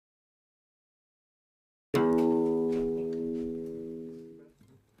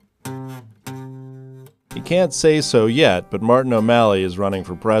He can't say so yet, but Martin O'Malley is running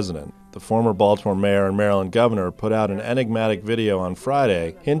for president. The former Baltimore mayor and Maryland governor put out an enigmatic video on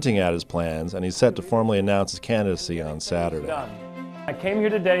Friday hinting at his plans, and he's set to formally announce his candidacy on Saturday. I came here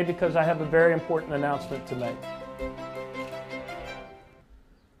today because I have a very important announcement to make.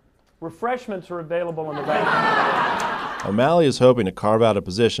 Refreshments are available in the back. O'Malley is hoping to carve out a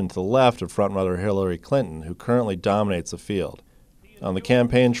position to the left of frontrunner Hillary Clinton, who currently dominates the field. On the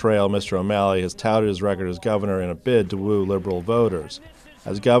campaign trail, Mr. O'Malley has touted his record as governor in a bid to woo liberal voters.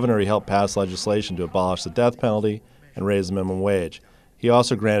 As governor, he helped pass legislation to abolish the death penalty and raise the minimum wage. He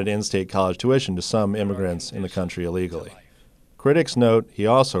also granted in-state college tuition to some immigrants in the country illegally. Critics note he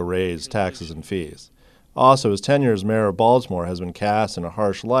also raised taxes and fees. Also, his tenure as mayor of Baltimore has been cast in a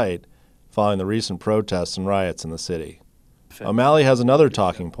harsh light following the recent protests and riots in the city. O'Malley has another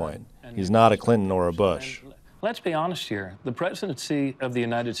talking point. He's not a Clinton or a Bush. Let's be honest here. The presidency of the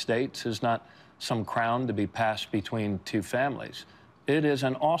United States is not some crown to be passed between two families. It is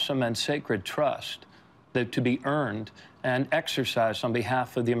an awesome and sacred trust that to be earned and exercised on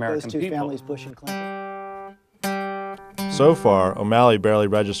behalf of the American people. Those two families, Bush and Clinton. So far, O'Malley barely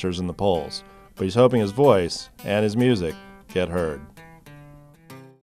registers in the polls, but he's hoping his voice and his music get heard.